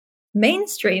style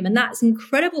mainstream. And that's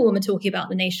incredible when we're talking about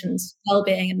the nation's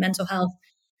well-being and mental health.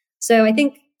 So I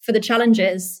think for the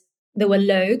challenges, there were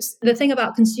loads. The thing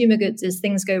about consumer goods is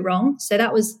things go wrong. So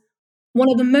that was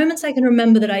one of the moments I can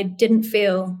remember that I didn't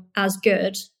feel as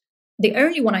good. The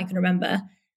only one I can remember,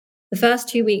 the first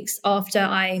 2 weeks after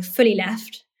I fully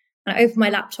left, and I opened my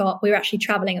laptop. We were actually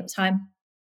traveling at the time.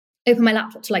 I opened my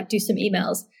laptop to like do some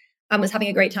emails and was having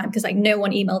a great time because like no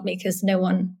one emailed me because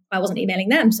I wasn't emailing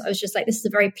them. So I was just like, this is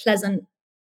a very pleasant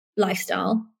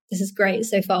lifestyle. This is great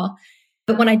so far.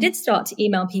 But when I did start to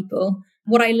email people,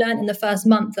 what I learned in the first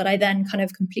month that I then kind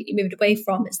of completely moved away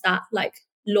from is that like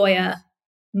lawyer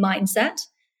mindset.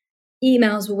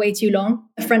 Emails were way too long.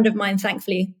 A friend of mine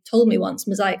thankfully told me once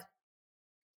and was like,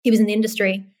 he was in the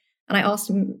industry. And I asked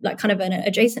him, like kind of an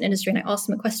adjacent industry, and I asked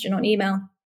him a question on email.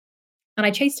 And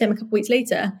I chased him a couple of weeks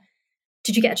later.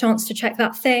 Did you get a chance to check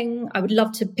that thing? I would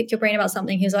love to pick your brain about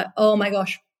something. He was like, oh my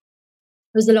gosh,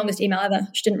 it was the longest email ever.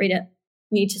 She didn't read it.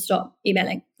 You need to stop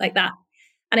emailing like that.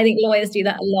 And I think lawyers do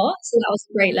that a lot. So that was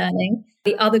great learning.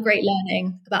 The other great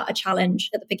learning about a challenge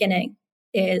at the beginning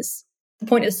is the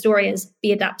point of the story is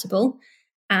be adaptable.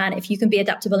 And if you can be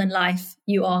adaptable in life,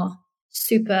 you are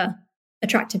super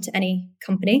attractive to any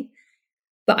company.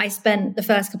 But I spent the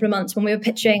first couple of months when we were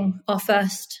pitching our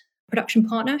first production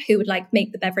partner who would like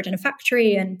make the beverage in a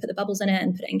factory and put the bubbles in it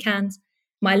and put it in cans.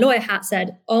 My lawyer hat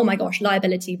said, oh my gosh,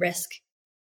 liability, risk,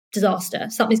 disaster.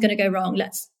 Something's going to go wrong.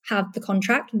 Let's have the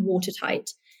contract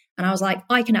watertight. And I was like,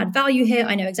 I can add value here.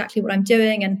 I know exactly what I'm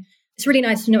doing. And it's really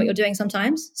nice to know what you're doing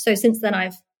sometimes. So since then,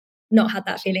 I've not had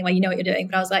that feeling where you know what you're doing.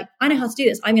 But I was like, I know how to do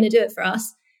this. I'm going to do it for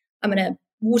us. I'm going to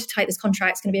watertight this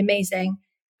contract. It's going to be amazing.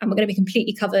 And we're going to be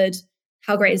completely covered.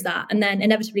 How great is that? And then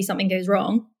inevitably something goes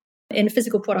wrong. In a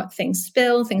physical product, things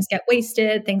spill, things get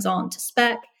wasted, things aren't to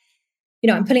spec.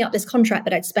 I'm pulling up this contract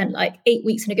that I'd spent like 8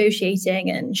 weeks negotiating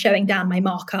and showing Dan my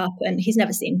markup. And he's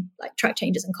never seen like track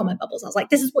changes and comment bubbles. I was like,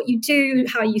 this is what you do,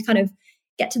 how you kind of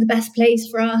get to the best place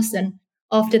for us. And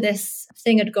after this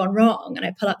thing had gone wrong and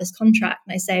I pull up this contract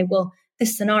and I say, well,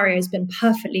 this scenario has been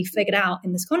perfectly figured out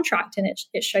in this contract. And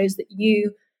it shows that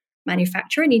you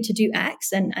manufacturer need to do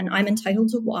X and I'm entitled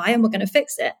to Y and we're going to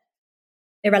fix it.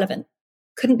 Irrelevant.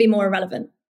 Couldn't be more irrelevant.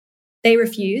 They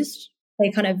refused. They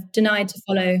kind of denied to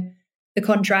follow the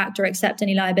contract or accept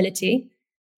any liability.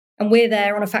 And we're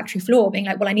there on a factory floor being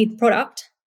like, well, I need the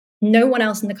product. No one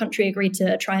else in the country agreed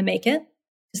to try and make it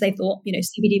because they thought,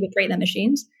 CBD would break their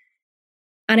machines.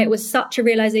 And it was such a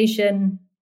realization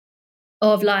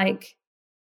of like,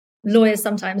 lawyers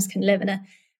sometimes can live in a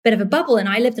bit of a bubble. And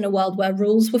I lived in a world where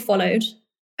rules were followed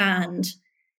and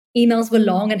emails were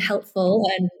long and helpful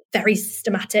and very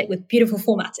systematic with beautiful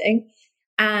formatting.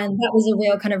 And that was a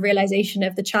real kind of realization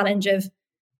of the challenge of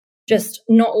just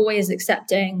not always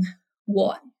accepting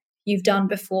what you've done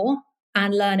before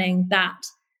and learning that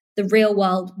the real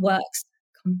world works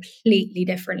completely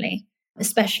differently,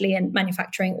 especially in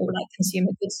manufacturing or like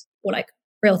consumer goods or like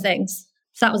real things.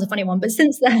 So that was a funny one. But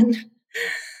since then,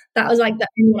 that was like the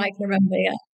only one I can remember.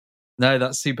 Yeah. No,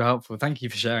 that's super helpful. Thank you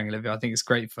for sharing, Olivia. I think it's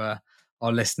great for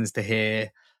our listeners to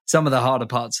hear some of the harder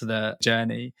parts of the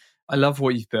journey. I love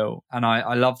what you've built, and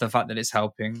I love the fact that it's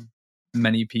helping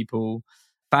many people,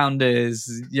 founders,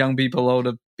 young people,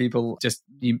 older people. Just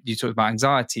you talked about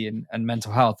anxiety and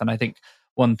mental health, and I think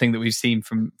one thing that we've seen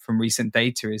from recent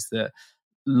data is that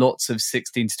lots of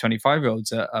 16 to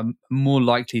 25-year-olds are more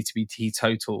likely to be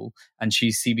teetotal and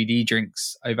choose CBD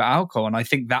drinks over alcohol. And I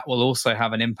think that will also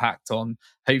have an impact on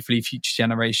hopefully future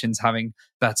generations having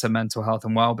better mental health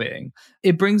and well-being.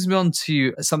 It brings me on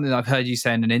to something that I've heard you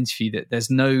say in an interview, that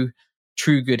there's no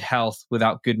true good health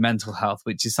without good mental health,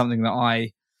 which is something that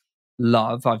I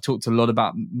love. I've talked a lot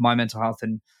about my mental health,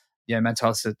 and mental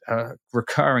health is a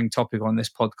recurring topic on this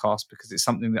podcast because it's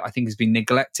something that I think has been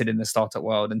neglected in the startup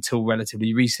world until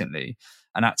relatively recently.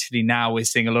 And actually now we're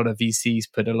seeing a lot of VCs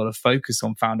put a lot of focus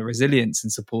on founder resilience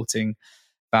and supporting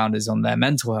founders on their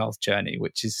mental health journey,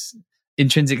 which is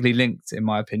intrinsically linked, in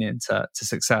my opinion, to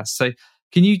success. So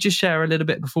can you just share a little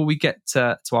bit before we get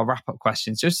to our wrap-up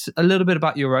questions, just a little bit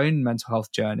about your own mental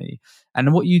health journey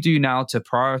and what you do now to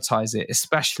prioritize it,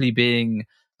 especially being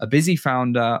a busy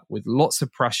founder with lots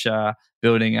of pressure,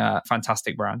 building a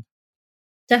fantastic brand?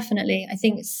 Definitely. I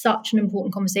think it's such an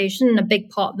important conversation. And a big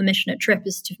part of the mission at Trip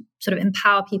is to sort of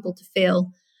empower people to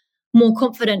feel more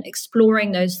confident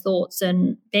exploring those thoughts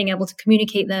and being able to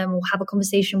communicate them or have a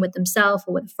conversation with themselves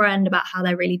or with a friend about how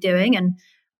they're really doing. And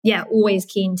yeah, always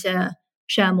keen to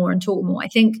share more and talk more. I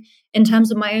think in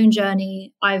terms of my own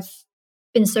journey, I've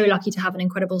been so lucky to have an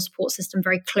incredible support system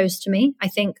very close to me. I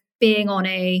think being on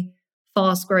a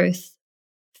fast growth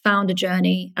founder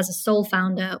journey as a sole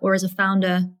founder or as a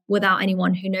founder without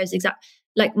anyone who knows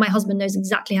like my husband knows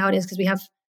exactly how it is because we have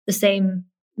the same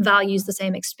values, the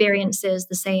same experiences,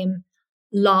 the same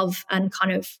love and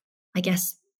kind of, I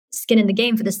guess, skin in the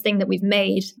game for this thing that we've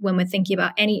made when we're thinking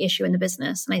about any issue in the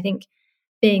business. And I think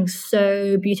being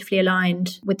so beautifully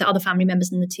aligned with the other family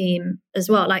members in the team as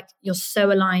well, like you're so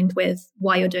aligned with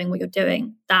why you're doing what you're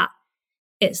doing, that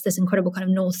it's this incredible kind of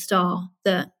North Star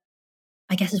that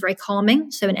I guess is very calming.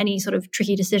 So in any sort of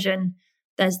tricky decision,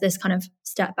 there's this kind of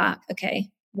step back. Okay,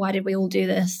 why did we all do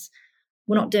this?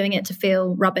 We're not doing it to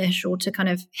feel rubbish or to kind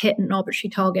of hit an arbitrary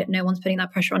target. No one's putting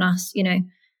that pressure on us.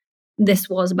 This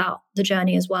was about the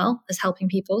journey as well as helping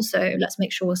people. So let's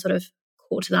make sure we're sort of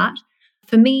core to that.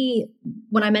 For me,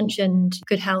 when I mentioned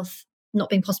good health not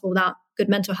being possible without good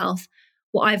mental health,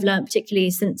 what I've learned,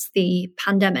 particularly since the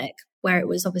pandemic, where it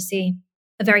was obviously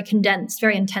a very condensed,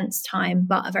 very intense time,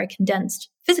 but a very condensed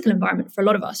physical environment for a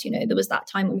lot of us. There was that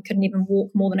time when we couldn't even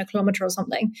walk more than a kilometer or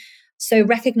something. So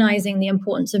recognizing the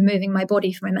importance of moving my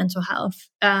body for my mental health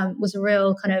was a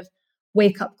real kind of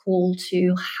wake up call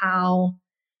to how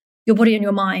your body and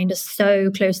your mind are so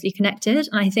closely connected.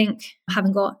 And I think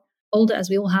having got older, as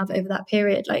we all have over that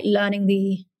period, like learning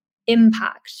the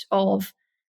impact of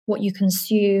what you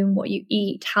consume, what you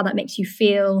eat, how that makes you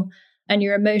feel, and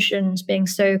your emotions being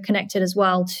so connected as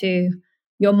well to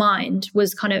your mind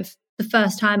was kind of the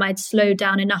first time I'd slowed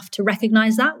down enough to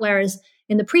recognize that. Whereas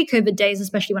in the pre-COVID days,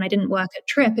 especially when I didn't work at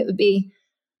Trip, it would be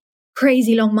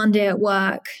crazy long Monday at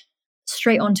work,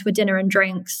 straight onto a dinner and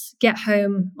drinks, get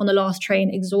home on the last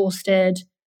train exhausted,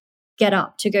 get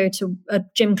up to go to a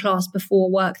gym class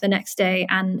before work the next day.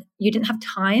 And you didn't have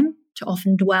time to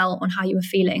often dwell on how you were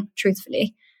feeling,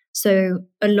 truthfully. So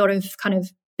a lot of kind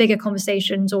of bigger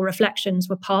conversations or reflections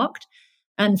were parked.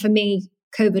 And for me,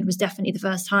 COVID was definitely the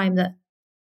first time that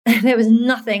there was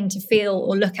nothing to feel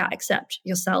or look at except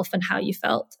yourself and how you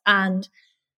felt. And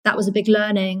that was a big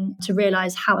learning to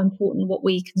realize how important what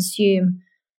we consume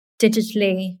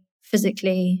digitally,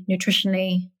 physically,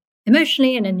 nutritionally,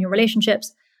 emotionally, and in your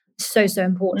relationships, so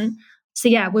important. So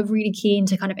yeah, we're really keen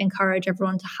to kind of encourage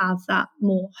everyone to have that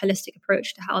more holistic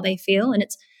approach to how they feel. And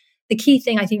it's the key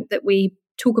thing I think that we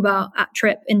talk about at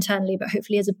Trip internally, but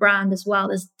hopefully as a brand as well.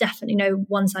 There's definitely no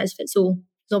one size fits all.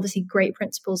 There's obviously great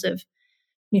principles of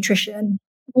nutrition,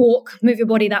 walk, move your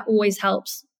body. That always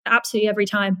helps absolutely every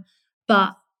time.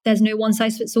 But there's no one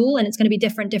size fits all, and it's going to be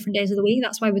different days of the week.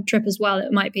 That's why with Trip as well,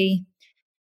 it might be,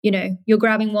 you're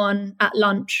grabbing one at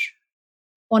lunch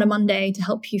on a Monday to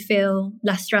help you feel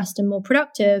less stressed and more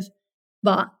productive.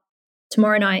 But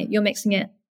tomorrow night, you're mixing it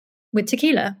with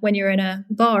tequila when you're in a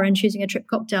bar and choosing a trip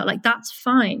cocktail. Like that's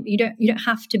fine. You don't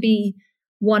have to be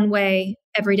one way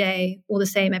every day or the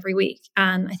same every week.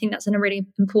 And I think that's a really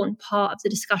important part of the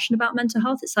discussion about mental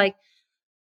health. It's like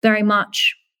very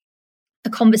much a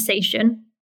conversation,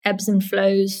 ebbs and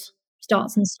flows,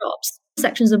 starts and stops,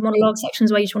 sections of monologue,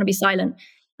 sections where you just want to be silent.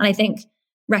 And I think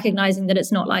recognizing that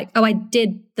it's not like, oh, I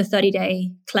did the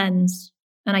 30-day cleanse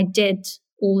and I did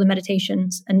all the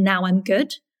meditations and now I'm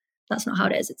good. That's not how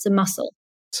it is. It's a muscle.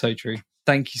 So true.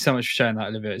 Thank you so much for sharing that,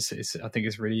 Olivia. I think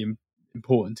it's really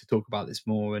important to talk about this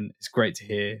more, and it's great to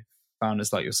hear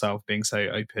founders like yourself being so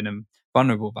open and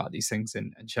vulnerable about these things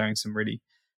and sharing some really,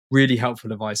 really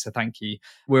helpful advice. So thank you.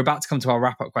 We're about to come to our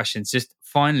wrap-up questions. Just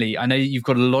finally, I know you've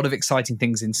got a lot of exciting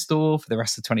things in store for the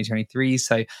rest of 2023.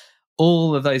 So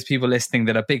all of those people listening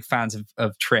that are big fans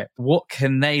of Trip, what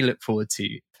can they look forward to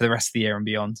for the rest of the year and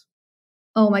beyond?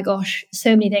 Oh my gosh,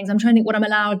 so many things. I'm trying to think what I'm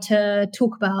allowed to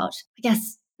talk about. I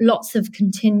guess lots of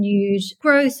continued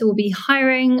growth. So we'll be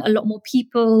hiring a lot more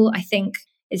people. I think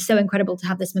it's so incredible to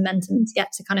have this momentum to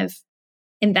get to kind of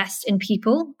invest in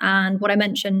people. And what I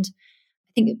mentioned,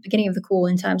 I think at the beginning of the call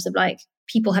in terms of like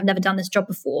people have never done this job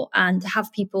before, and to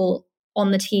have people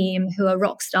on the team who are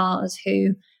rock stars,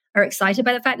 who are excited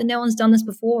by the fact that no one's done this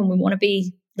before and we want to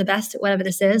be the best at whatever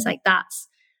this is, like that's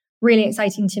really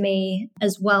exciting to me,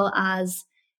 as well as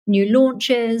new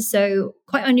launches. So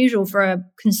quite unusual for a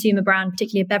consumer brand,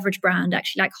 particularly a beverage brand.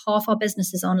 Actually, like half our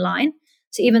business is online.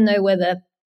 So even though we're the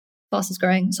fastest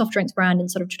growing soft drinks brand in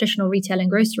sort of traditional retail and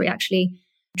grocery, actually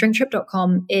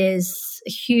drinktrip.com is a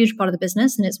huge part of the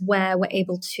business, and it's where we're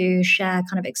able to share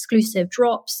kind of exclusive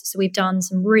drops. So we've done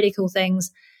some really cool things,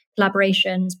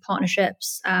 collaborations,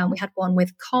 partnerships. We had one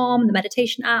with Calm, the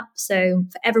meditation app. So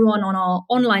for everyone on our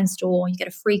online store, you get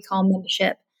a free Calm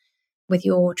membership with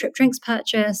your Trip Drinks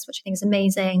purchase, which I think is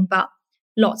amazing, but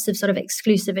lots of sort of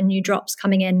exclusive and new drops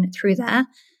coming in through there.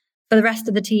 For the rest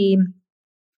of the team,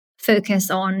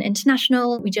 focus on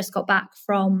international. We just got back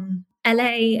from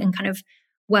LA and kind of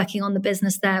working on the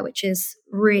business there, which is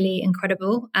really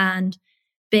incredible. And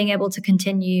being able to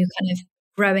continue kind of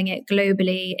growing it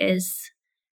globally is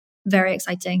very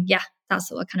exciting. Yeah,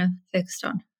 that's what we're kind of focused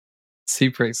on.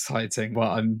 Super exciting.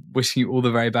 Well, I'm wishing you all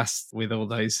the very best with all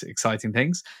those exciting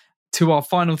things. To our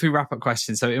final 3 wrap-up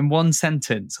questions. So in one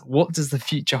sentence, what does the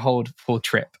future hold for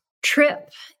Trip? Trip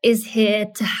is here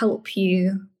to help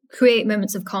you create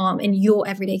moments of calm in your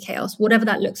everyday chaos, whatever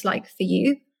that looks like for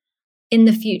you. In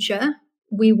the future,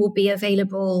 we will be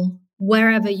available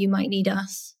wherever you might need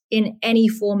us in any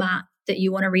format that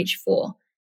you want to reach for.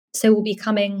 So we'll be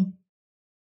coming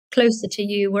closer to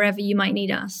you wherever you might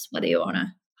need us, whether you're on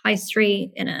a high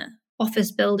street, in an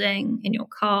office building, in your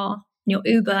car, in your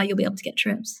Uber, you'll be able to get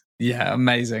trips. Yeah,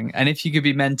 amazing. And if you could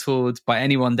be mentored by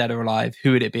anyone dead or alive,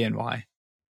 who would it be and why?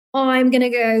 I'm going to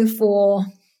go for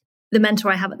the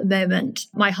mentor I have at the moment.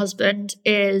 My husband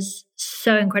is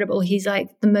so incredible. He's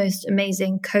like the most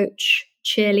amazing coach,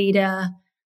 cheerleader,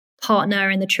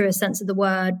 partner in the truest sense of the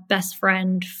word, best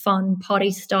friend, fun, party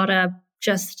starter.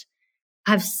 Just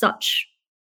have such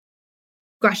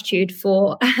gratitude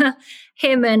for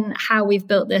him and how we've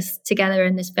built this together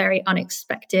in this very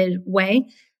unexpected way.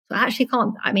 So I actually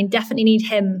definitely need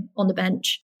him on the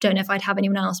bench. Don't know if I'd have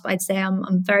anyone else, but I'd say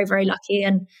I'm very, very lucky,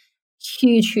 and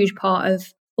huge part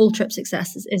of all Trip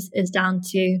success is down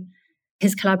to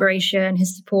his collaboration,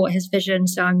 his support, his vision.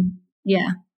 So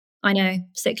I know,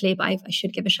 sickly, but I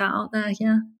should give a shout out there.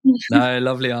 Yeah. No,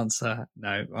 lovely answer.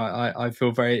 No, I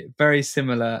feel very, very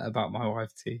similar about my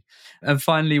wife too. And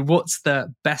finally, what's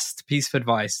the best piece of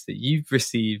advice that you've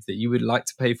received that you would like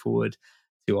to pay forward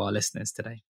to our listeners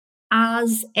today?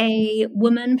 As a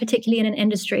woman, particularly in an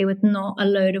industry with not a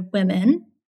load of women,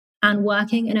 and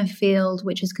working in a field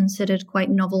which is considered quite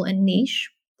novel and niche,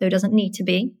 though it doesn't need to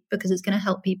be because it's going to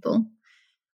help people,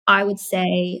 I would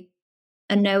say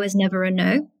a no is never a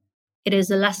no. It is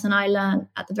a lesson I learned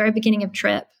at the very beginning of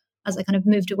Trip as I kind of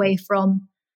moved away from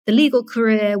the legal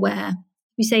career, where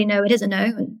you say no, it is a no,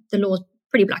 and the law's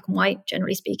pretty black and white,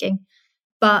 generally speaking.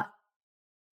 But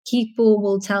people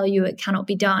will tell you it cannot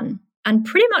be done. And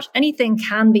pretty much anything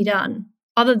can be done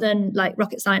other than like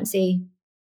rocket sciencey,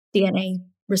 DNA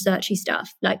researchy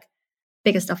stuff, like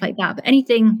bigger stuff like that. But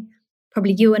anything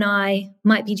probably you and I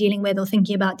might be dealing with or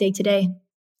thinking about day to day,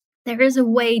 there is a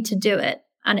way to do it.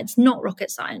 And it's not rocket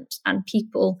science. And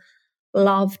people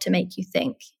love to make you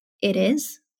think it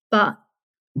is, but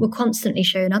we're constantly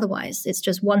shown otherwise. It's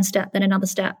just one step, then another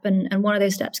step. And one of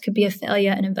those steps could be a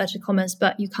failure in inverted commas,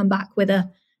 but you come back with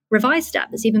a revised step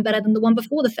that's even better than the one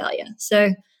before the failure.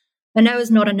 So a no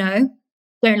is not a no.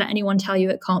 Don't let anyone tell you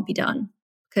it can't be done,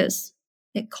 because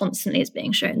it constantly is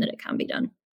being shown that it can be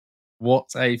done. What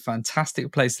a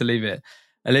fantastic place to leave it.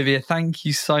 Olivia, thank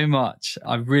you so much.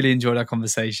 I've really enjoyed our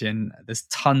conversation. There's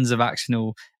tons of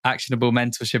actionable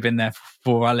mentorship in there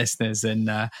for our listeners. And,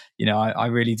 I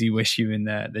really do wish you and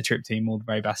the Trip team all the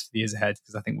very best for the years ahead,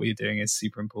 because I think what you're doing is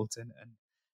super important. And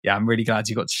yeah, I'm really glad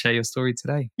you got to share your story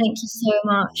today. Thank you so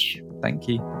much. Thank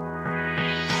you.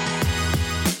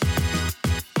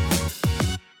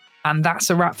 And that's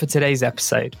a wrap for today's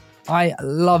episode. I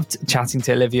loved chatting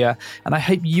to Olivia, and I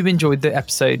hope you enjoyed the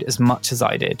episode as much as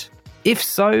I did. If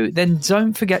so, then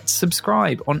don't forget to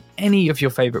subscribe on any of your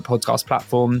favorite podcast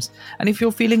platforms. And if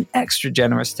you're feeling extra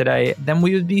generous today, then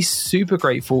we would be super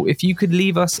grateful if you could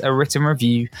leave us a written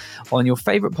review on your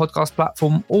favorite podcast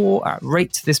platform or at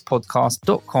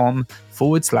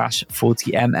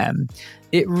ratethispodcast.com/40mm.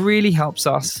 It really helps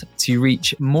us to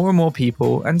reach more and more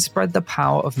people and spread the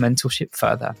power of mentorship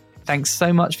further. Thanks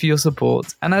so much for your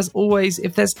support. And as always,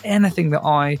 if there's anything that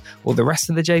I or the rest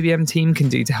of the JBM team can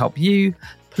do to help you,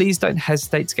 please don't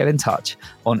hesitate to get in touch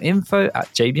on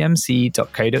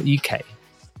info@jbmc.co.uk.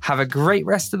 Have a great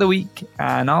rest of the week,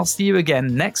 and I'll see you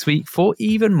again next week for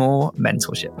even more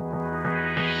mentorship.